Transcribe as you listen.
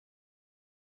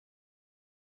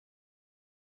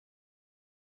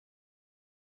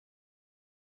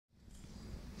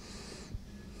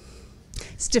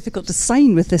It's difficult to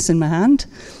sign with this in my hand.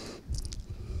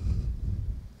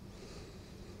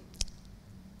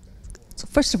 So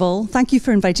first of all, thank you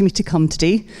for inviting me to come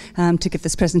today to give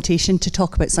this presentation to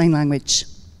talk about sign language.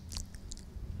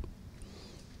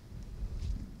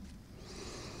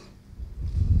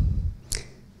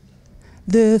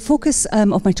 The focus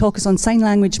of my talk is on sign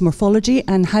language morphology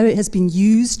and how it has been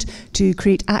used to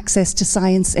create access to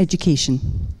science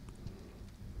education.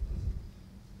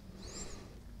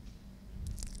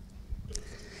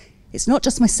 It's not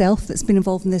just myself that's been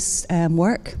involved in this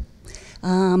work. I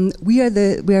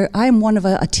am one of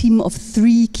a team of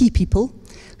 3 key people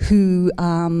who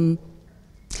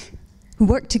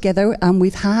work together, and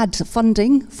we've had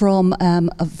funding from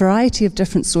a variety of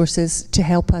different sources to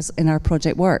help us in our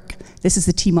project work. This is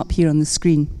the team up here on the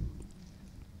screen.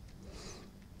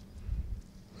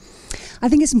 I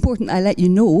think it's important I let you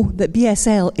know that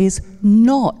BSL is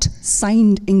not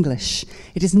signed English.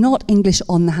 It is not English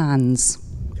on the hands.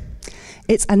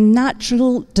 It's a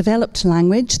natural developed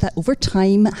language that over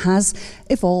time has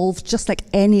evolved just like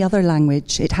any other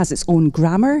language. It has its own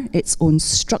grammar, its own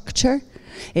structure,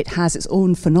 it has its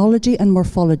own phonology and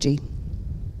morphology.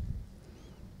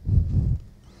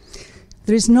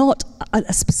 There is not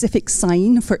a specific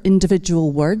sign for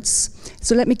individual words.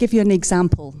 So let me give you an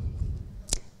example.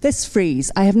 This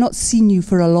phrase, "I have not seen you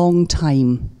for a long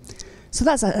time." So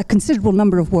that's a considerable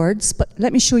number of words, but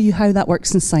let me show you how that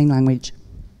works in sign language.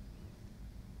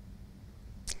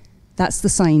 That's the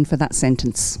sign for that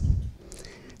sentence.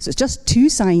 So it's just 2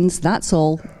 signs, that's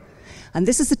all. And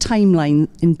this is the timeline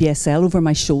in BSL over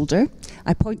my shoulder.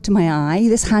 I point to my eye.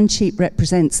 This hand shape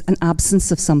represents an absence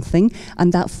of something,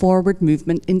 and that forward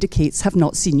movement indicates "have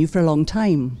not seen you for a long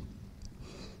time."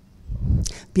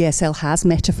 BSL has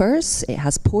metaphors, it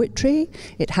has poetry,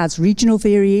 it has regional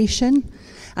variation,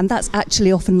 and that's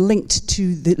actually often linked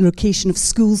to the location of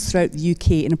schools throughout the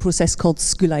UK in a process called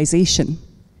schoolisation.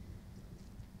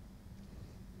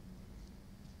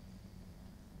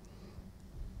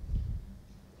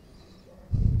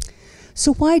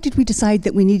 So why did we decide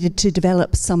that we needed to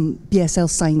develop some BSL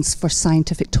signs for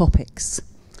scientific topics?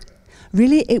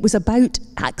 Really, it was about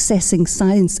accessing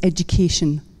science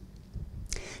education.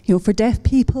 You know, for deaf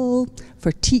people,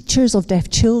 for teachers of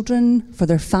deaf children, for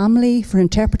their family, for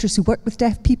interpreters who work with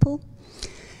deaf people.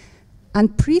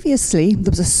 And previously,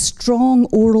 there was a strong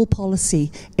oral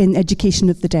policy in education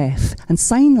of the deaf, and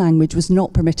sign language was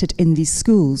not permitted in these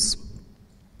schools.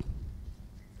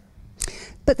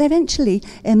 But eventually,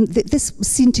 this was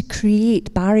seen to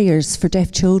create barriers for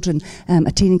deaf children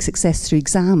attaining success through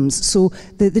exams. So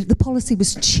the policy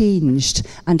was changed,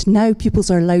 and now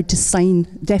pupils are allowed to sign,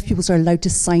 deaf pupils are allowed to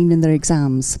sign in their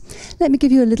exams. Let me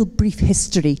give you a little brief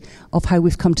history of how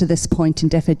we've come to this point in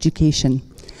deaf education.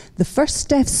 The first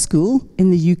deaf school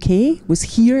in the UK was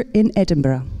here in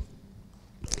Edinburgh,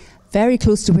 very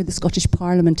close to where the Scottish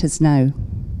Parliament is now.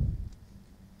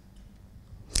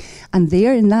 And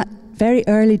there, in that very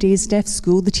early days deaf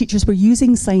school, the teachers were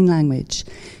using sign language.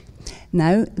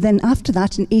 Now, then after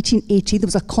that, in 1880, there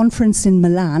was a conference in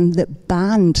Milan that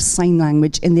banned sign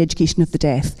language in the education of the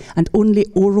deaf, and only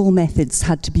oral methods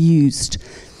had to be used.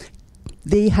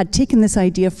 They had taken this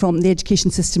idea from the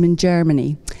education system in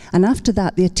Germany, and after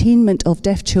that, the attainment of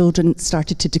deaf children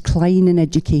started to decline in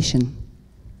education.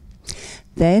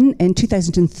 Then, in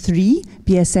 2003,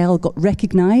 BSL got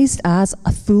recognised as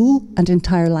a full and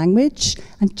entire language.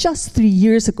 And just 3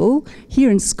 years ago,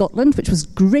 here in Scotland, which was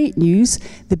great news,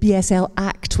 the BSL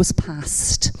Act was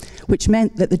passed, which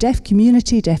meant that the deaf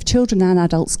community, deaf children and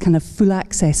adults can have full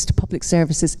access to public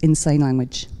services in sign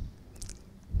language.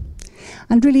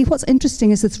 And really, what's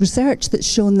interesting is this research that's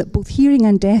shown that both hearing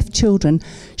and deaf children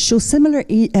show similar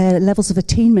levels of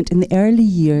attainment in the early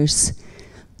years,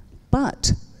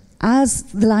 but as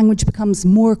the language becomes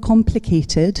more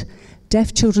complicated,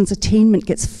 deaf children's attainment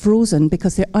gets frozen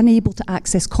because they're unable to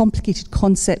access complicated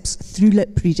concepts through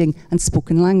lip reading and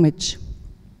spoken language.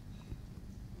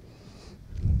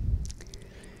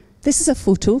 This is a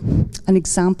photo, an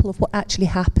example of what actually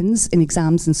happens in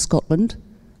exams in Scotland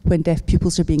when deaf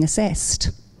pupils are being assessed.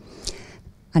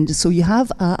 And so you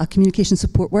have a communication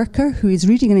support worker who is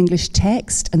reading an English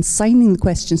text and signing the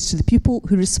questions to the pupil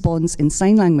who responds in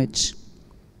sign language.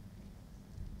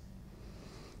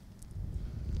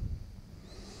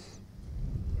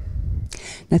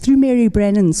 Now, through Mary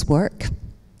Brennan's work,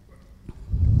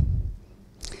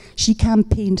 she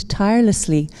campaigned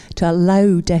tirelessly to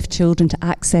allow deaf children to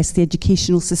access the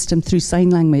educational system through sign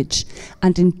language,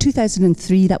 and in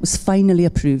 2003 that was finally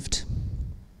approved.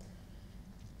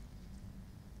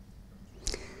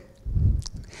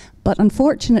 But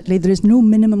unfortunately, there is no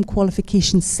minimum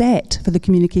qualification set for the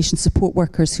communication support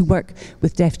workers who work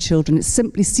with deaf children. It's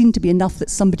simply seen to be enough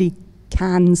that somebody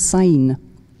can sign.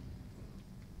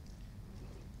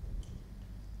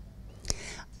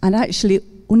 And actually,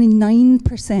 only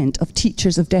 9% of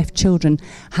teachers of deaf children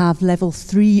have level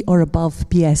 3 or above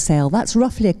BSL. That's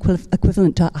roughly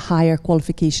equivalent to a higher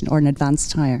qualification or an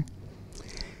advanced higher.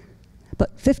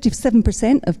 But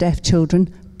 57% of deaf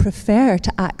children prefer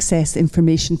to access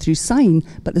information through sign,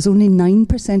 but there's only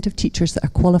 9% of teachers that are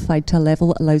qualified to a level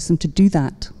that allows them to do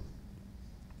that.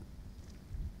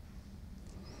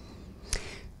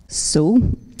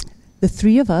 So, the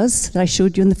three of us that I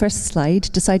showed you in the first slide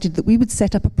decided that we would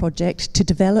set up a project to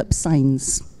develop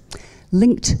signs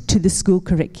linked to the school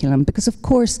curriculum, because of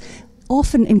course,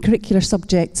 often in curricular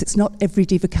subjects, it's not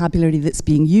everyday vocabulary that's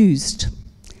being used.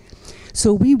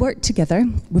 So we worked together.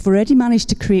 We've already managed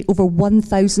to create over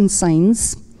 1,000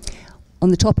 signs on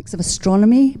the topics of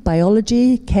astronomy,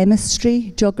 biology,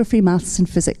 chemistry, geography, maths, and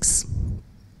physics.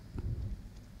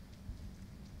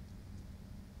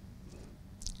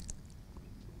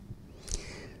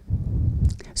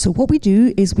 So what we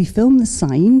do is we film the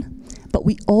sign, but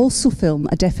we also film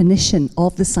a definition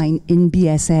of the sign in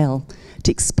BSL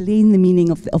to explain the meaning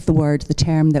of the word, the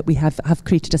term that we have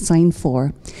created a sign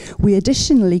for. We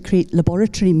additionally create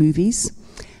laboratory movies,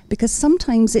 because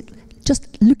sometimes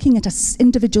just looking at an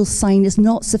individual sign is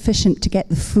not sufficient to get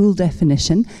the full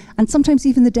definition, and sometimes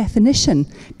even the definition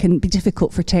can be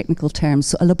difficult for technical terms.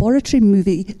 So a laboratory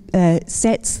movie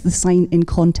sets the sign in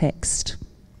context.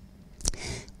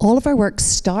 All of our work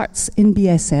starts in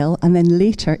BSL, and then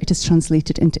later it is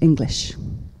translated into English.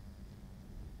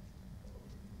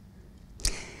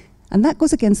 And that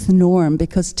goes against the norm,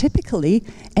 because typically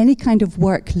any kind of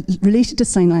work related to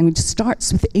sign language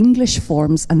starts with English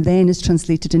forms and then is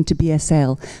translated into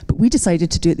BSL. But we decided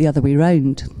to do it the other way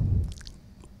round.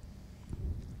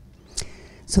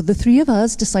 So the three of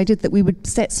us decided that we would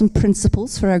set some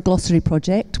principles for our glossary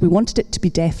project. We wanted it to be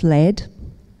deaf-led.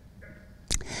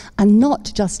 And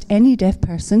not just any deaf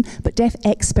person, but deaf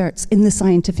experts in the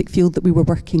scientific field that we were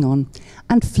working on,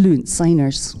 and fluent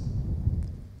signers.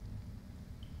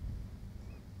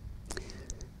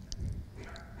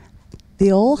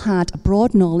 They all had a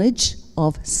broad knowledge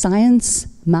of science,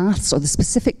 maths, or the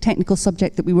specific technical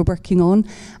subject that we were working on,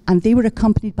 and they were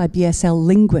accompanied by BSL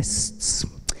linguists.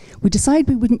 We decided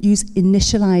we wouldn't use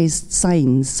initialized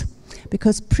signs,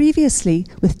 because previously,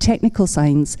 with technical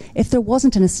signs, if there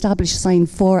wasn't an established sign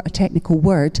for a technical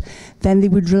word, then they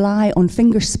would rely on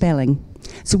finger spelling.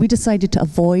 So we decided to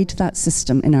avoid that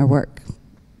system in our work.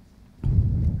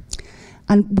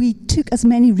 And we took as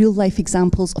many real-life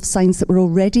examples of signs that were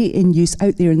already in use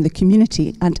out there in the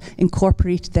community and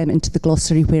incorporated them into the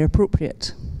glossary where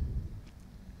appropriate.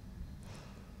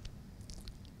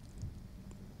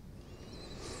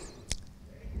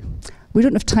 We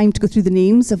don't have time to go through the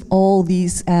names of all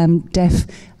these deaf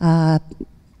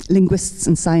linguists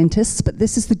and scientists, but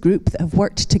this is the group that have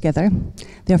worked together.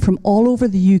 They're from all over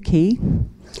the UK,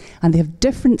 and they have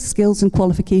different skills and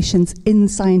qualifications in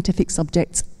scientific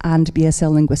subjects and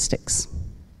BSL linguistics.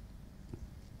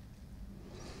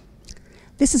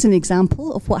 This is an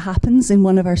example of what happens in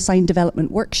one of our sign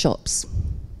development workshops.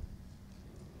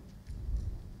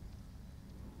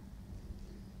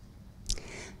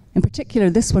 In particular,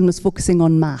 this one was focusing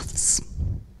on maths.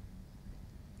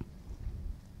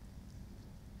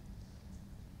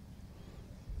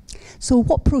 So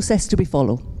what process do we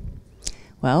follow?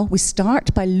 Well, we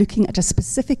start by looking at a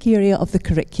specific area of the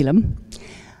curriculum,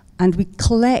 and we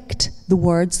collect the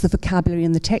words, the vocabulary,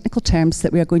 and the technical terms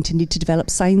that we are going to need to develop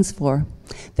signs for.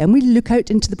 Then we look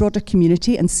out into the broader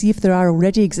community and see if there are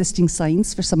already existing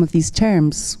signs for some of these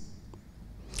terms.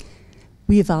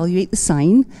 We evaluate the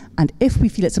sign, and if we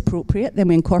feel it's appropriate, then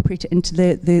we incorporate it into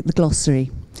the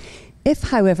glossary. If,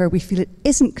 however, we feel it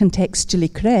isn't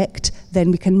contextually correct, then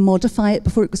we can modify it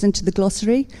before it goes into the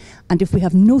glossary. And if we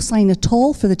have no sign at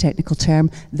all for the technical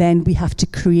term, then we have to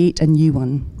create a new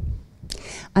one.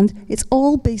 And it's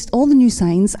all based, all the new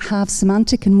signs have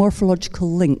semantic and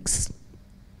morphological links.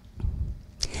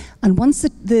 And once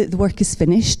the work is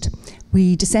finished,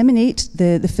 we disseminate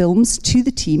the films to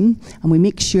the team, and we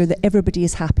make sure that everybody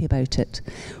is happy about it.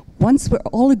 Once we're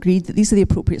all agreed that these are the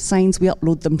appropriate signs, we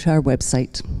upload them to our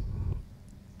website.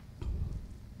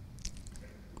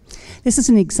 This is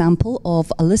an example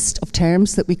of a list of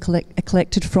terms that we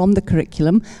collected from the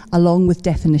curriculum, along with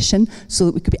definition, so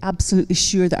that we could be absolutely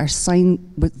sure that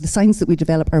the signs that we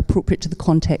develop are appropriate to the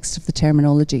context of the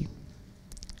terminology.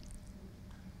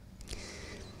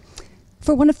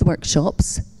 For one of the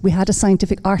workshops, we had a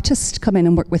scientific artist come in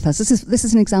and work with us. This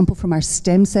is an example from our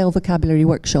stem cell vocabulary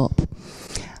workshop.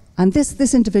 And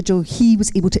this individual, he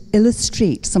was able to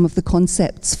illustrate some of the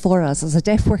concepts for us. As a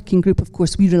deaf working group, of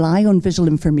course, we rely on visual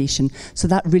information, so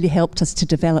that really helped us to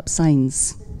develop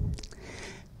signs.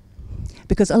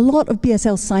 Because a lot of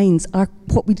BSL signs are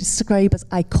what we describe as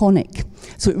iconic.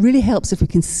 So it really helps if we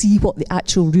can see what the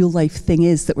actual real-life thing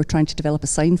is that we're trying to develop a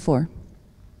sign for.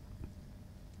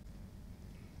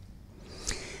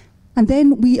 And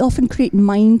then we often create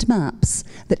mind maps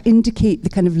that indicate the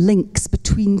kind of links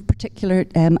between particular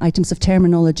items of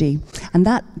terminology. And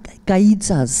that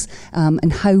guides us in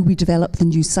how we develop the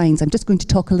new signs. I'm just going to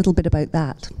talk a little bit about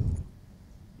that.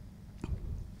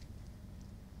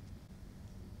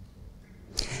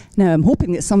 Now, I'm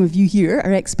hoping that some of you here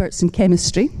are experts in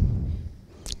chemistry.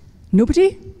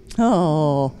 Nobody?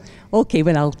 Oh, okay,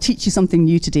 well, I'll teach you something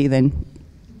new today then.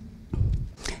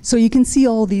 So you can see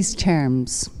all these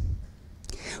terms.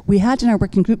 We had in our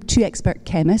working group 2 expert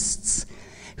chemists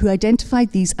who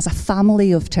identified these as a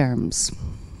family of terms.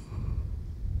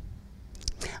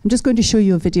 I'm just going to show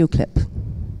you a video clip.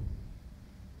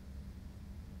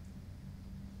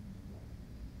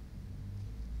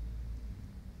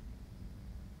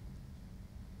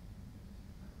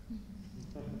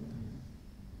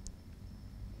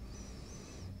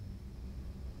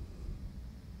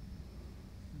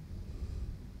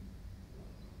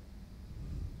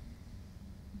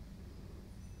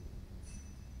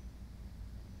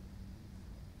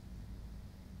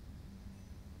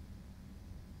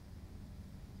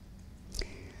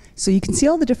 So you can see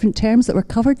all the different terms that were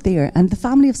covered there, and the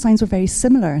family of signs were very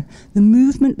similar. The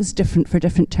movement was different for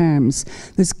different terms.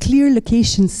 There's clear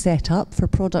locations set up for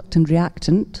product and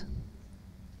reactant.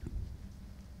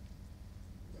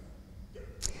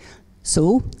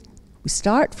 So we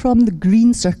start from the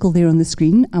green circle there on the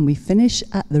screen, and we finish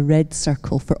at the red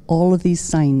circle for all of these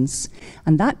signs,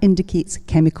 and that indicates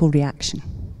chemical reaction.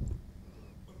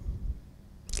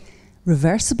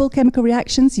 Reversible chemical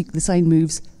reactions, the sign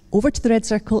moves over to the red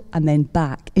circle and then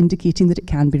back, indicating that it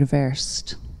can be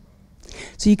reversed.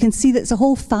 So you can see that it's a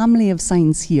whole family of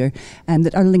signs here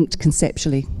that are linked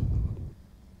conceptually.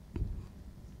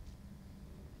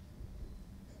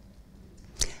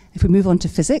 If we move on to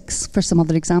physics for some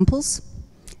other examples.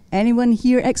 Anyone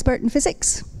here expert in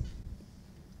physics?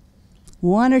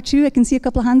 1 or 2, I can see a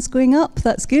couple of hands going up,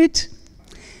 that's good.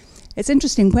 It's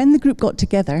interesting, when the group got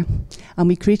together and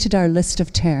we created our list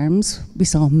of terms, we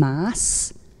saw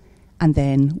mass, and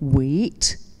then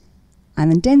weight,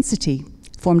 and then density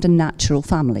formed a natural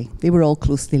family. They were all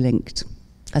closely linked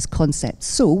as concepts.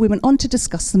 So we went on to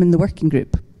discuss them in the working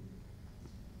group.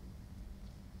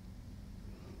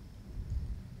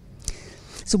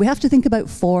 So we have to think about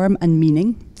form and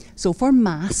meaning. So for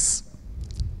mass,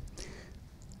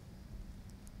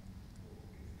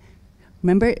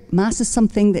 remember, mass is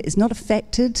something that is not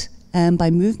affected by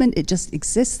movement, it just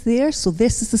exists there. So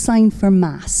this is the sign for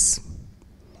mass.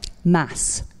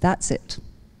 Mass, that's it.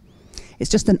 It's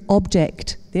just an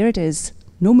object. There it is.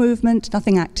 No movement,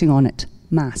 nothing acting on it.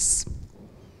 Mass.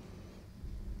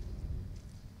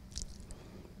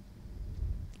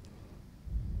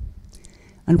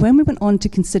 And when we went on to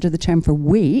consider the term for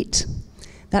weight,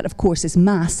 that of course is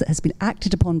mass that has been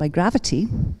acted upon by gravity,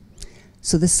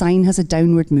 so the sign has a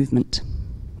downward movement.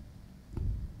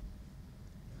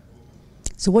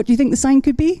 So what do you think the sign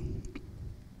could be?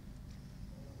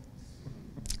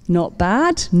 Not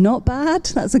bad, not bad.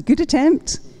 That's a good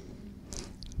attempt.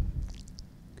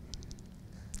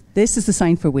 This is the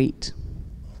sign for weight.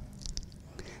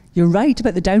 You're right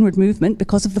about the downward movement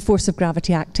because of the force of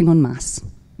gravity acting on mass.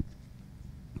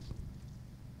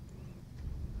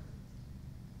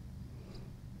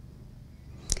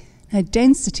 Now,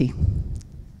 density.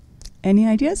 Any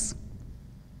ideas?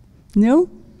 No?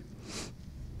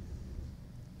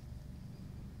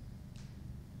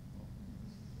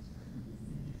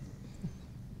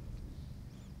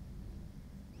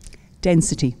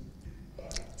 Density.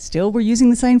 Still, we're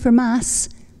using the sign for mass.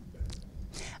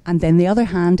 And then the other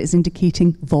hand is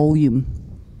indicating volume.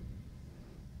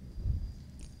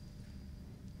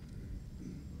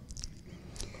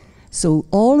 So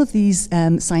all of these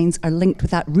signs are linked with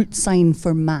that root sign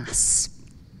for mass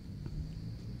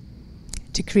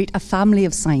to create a family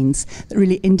of signs that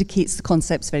really indicates the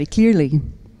concepts very clearly.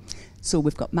 So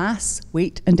we've got mass,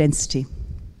 weight, and density.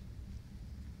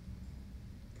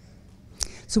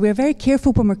 So we're very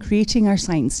careful when we're creating our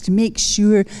signs to make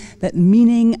sure that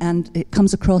meaning and it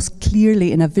comes across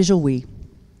clearly in a visual way.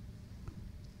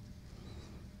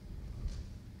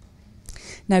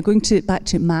 Now going back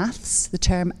to maths, the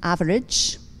term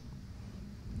average.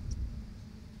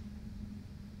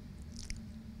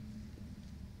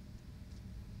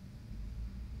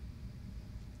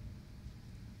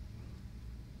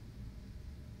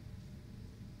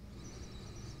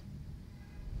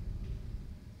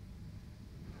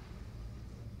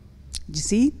 You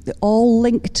see, they're all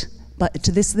linked but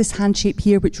to this hand shape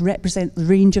here, which represent the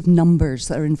range of numbers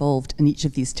that are involved in each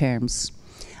of these terms.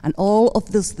 And all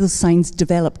of those signs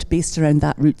developed based around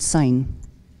that root sign.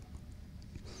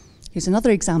 Here's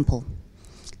another example.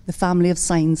 The family of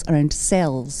signs around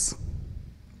cells.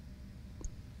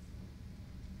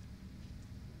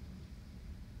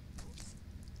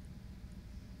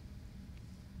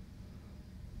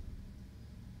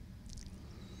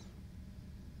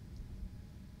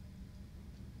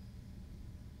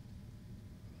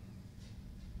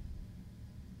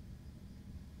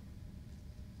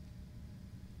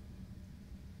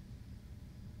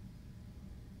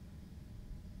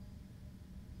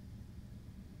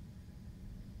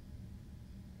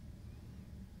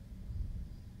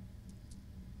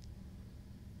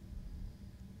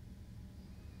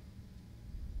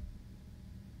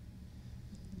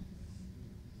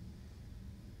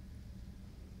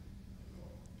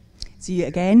 So you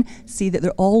again see that they're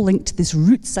all linked to this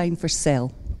root sign for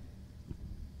cell.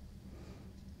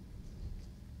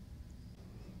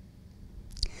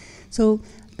 So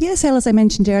BSL, as I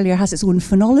mentioned earlier, has its own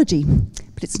phonology,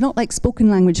 but it's not like spoken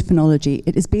language phonology.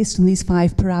 It is based on these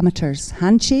 5 parameters: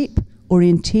 hand shape,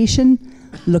 orientation,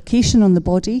 location on the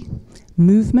body,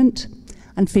 movement,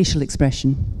 and facial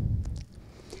expression.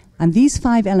 And these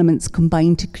 5 elements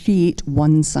combine to create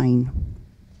one sign.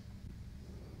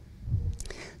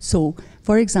 So,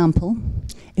 for example,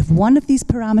 if one of these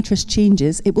parameters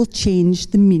changes, it will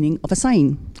change the meaning of a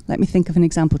sign. Let me think of an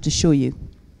example to show you.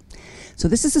 So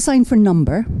this is a sign for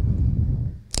number.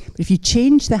 But if you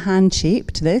change the hand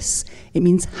shape to this, it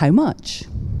means how much.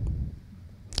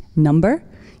 Number,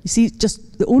 you see,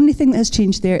 just the only thing that has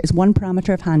changed there is one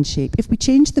parameter of hand shape. If we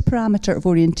change the parameter of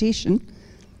orientation,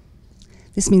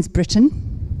 this means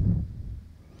Britain.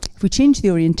 If we change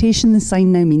the orientation, the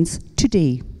sign now means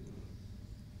today.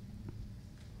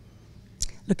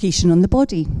 Location on the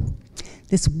body.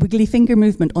 This wiggly finger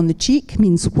movement on the cheek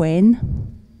means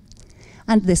when,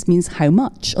 and this means how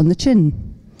much on the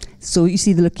chin. So you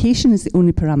see the location is the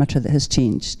only parameter that has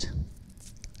changed.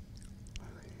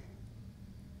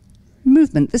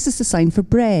 Movement, this is the sign for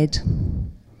bread.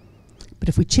 But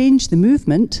if we change the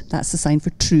movement, that's the sign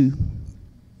for true.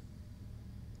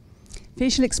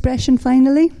 Facial expression,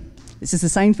 finally. This is the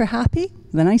sign for happy,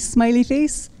 the nice smiley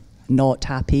face. Not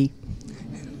happy.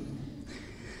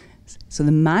 So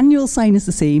the manual sign is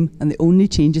the same, and the only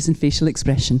change is in facial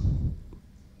expression.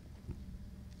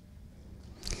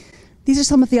 These are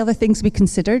some of the other things we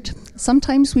considered.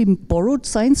 Sometimes we borrowed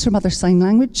signs from other sign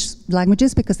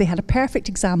languages because they had a perfect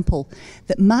example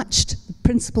that matched the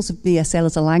principles of BSL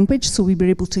as a language, so we were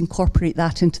able to incorporate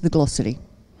that into the glossary.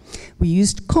 We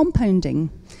used compounding,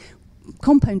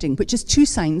 which is 2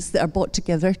 signs that are brought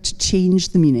together to change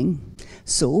the meaning.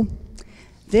 So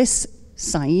this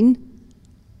sign,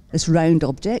 this round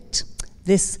object,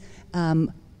 this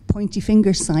pointy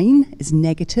finger sign is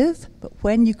negative, but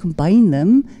when you combine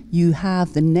them, you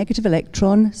have the negative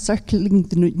electron circling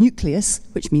the nucleus,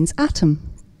 which means atom.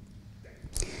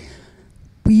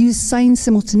 We use sign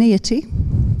simultaneity.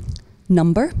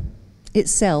 Number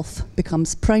itself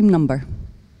becomes prime number.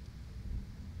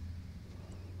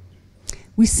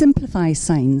 We simplify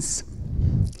signs.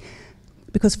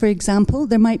 Because, for example,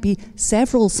 there might be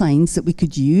several signs that we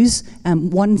could use,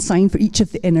 one sign for each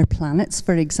of the inner planets,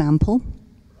 for example.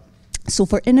 So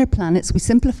for inner planets, we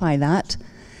simplify that,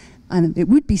 and it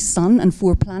would be sun and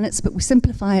 4 planets, but we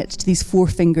simplify it to these 4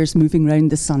 fingers moving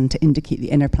around the sun to indicate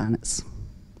the inner planets.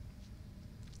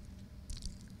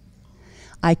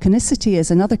 Iconicity is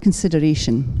another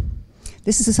consideration.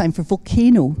 This is a sign for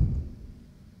volcano.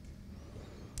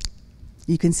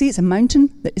 You can see it's a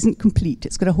mountain that isn't complete.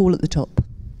 It's got a hole at the top.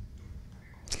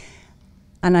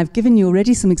 And I've given you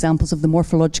already some examples of the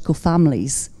morphological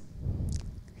families.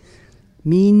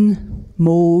 Mean,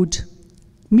 mode,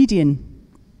 median.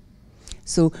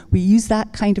 So we use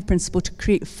that kind of principle to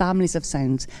create families of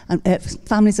sounds and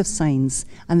families of signs.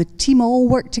 And the team all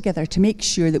work together to make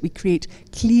sure that we create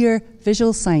clear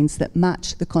visual signs that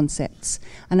match the concepts.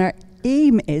 And our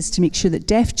aim is to make sure that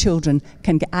deaf children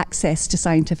can get access to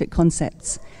scientific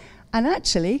concepts. And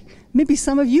actually, maybe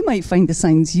some of you might find the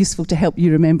signs useful to help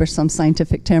you remember some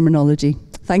scientific terminology.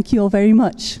 Thank you all very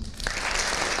much.